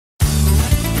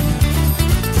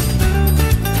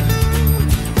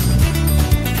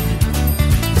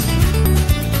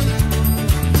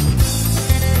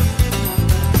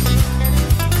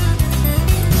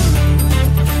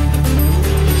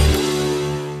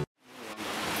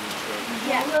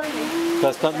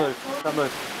Guys, don't move, don't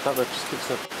move, don't move, just keep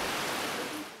still.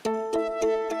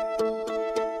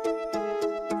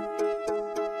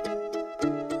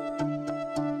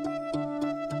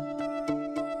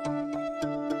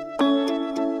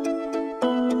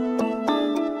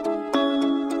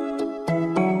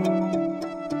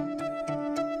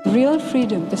 Real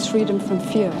freedom is freedom from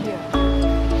fear.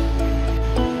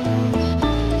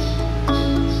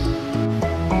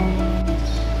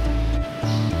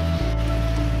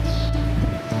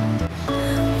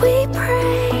 We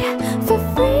pray for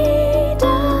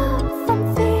freedom from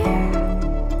fear.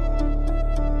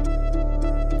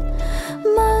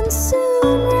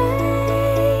 Monsoon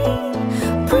rain,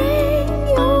 bring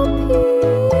your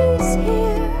peace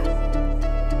here.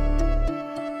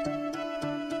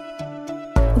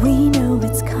 We know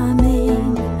it's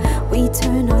coming. We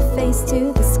turn our face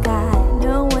to the sky.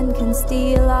 No one can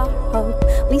steal our hope.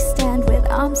 We stand with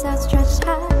arms outstretched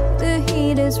high. The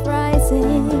heat is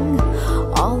rising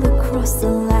all across the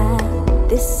land.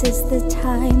 This is the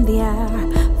time, the hour,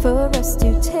 for us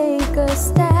to take a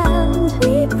stand.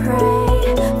 We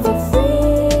pray for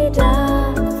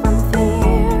freedom from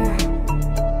fear.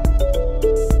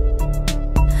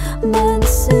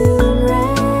 Monsoon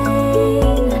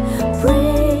rain,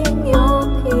 bring your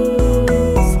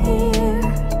peace here.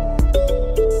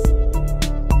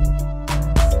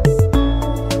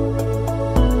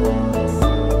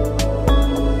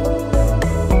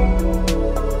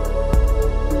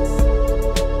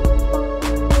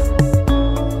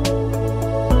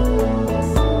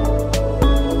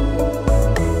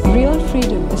 Real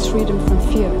freedom is freedom from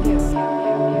fear.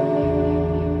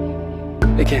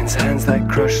 Against hands that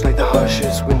crush like the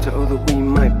harshest winter. Oh, that we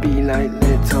might be like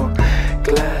little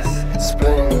glass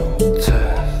splinters.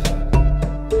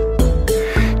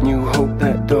 New hope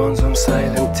that dawns on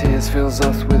silent tears, fills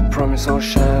us with promise. All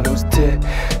shadows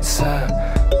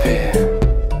disappear.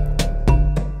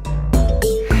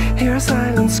 Hear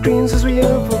silent screams as we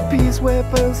overpiece.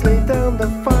 Weapons lay down, the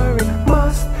firing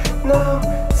must now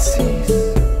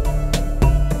cease.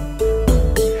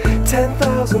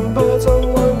 10,000 birds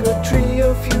on one good tree,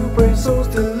 a few brave souls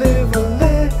deliver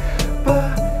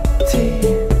liberty.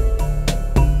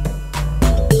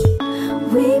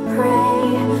 We pray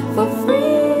for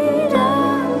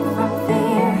freedom from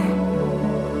fear.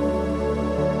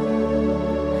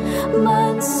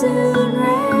 Monsoon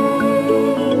rain.